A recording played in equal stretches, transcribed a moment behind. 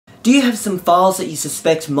Do you have some files that you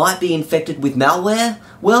suspect might be infected with malware?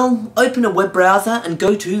 Well, open a web browser and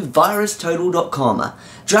go to virustotal.com.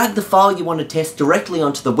 Drag the file you want to test directly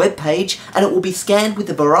onto the web page and it will be scanned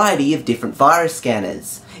with a variety of different virus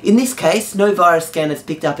scanners. In this case, no virus scanners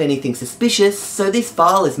picked up anything suspicious, so this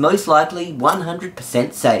file is most likely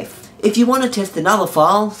 100% safe. If you want to test another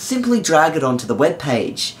file, simply drag it onto the web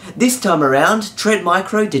page. This time around, Tread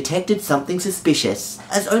Micro detected something suspicious.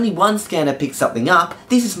 As only one scanner picked something up,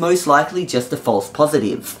 this is most likely just a false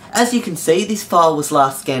positive. As you can see, this file was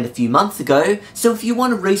last scanned a few months ago, so if you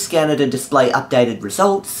want to rescan it and display updated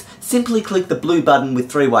results, simply click the blue button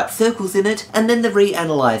with 3 white circles in it, and then the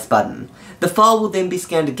Reanalyze button. The file will then be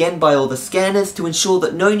scanned again by all the scanners to ensure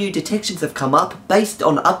that no new detections have come up based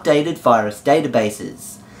on updated virus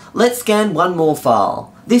databases. Let's scan one more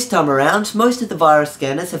file. This time around, most of the virus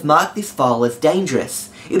scanners have marked this file as dangerous.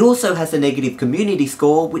 It also has a negative community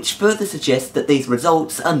score, which further suggests that these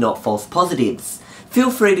results are not false positives.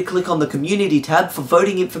 Feel free to click on the community tab for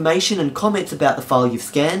voting information and comments about the file you've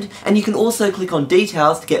scanned, and you can also click on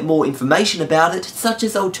details to get more information about it, such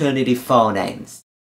as alternative file names.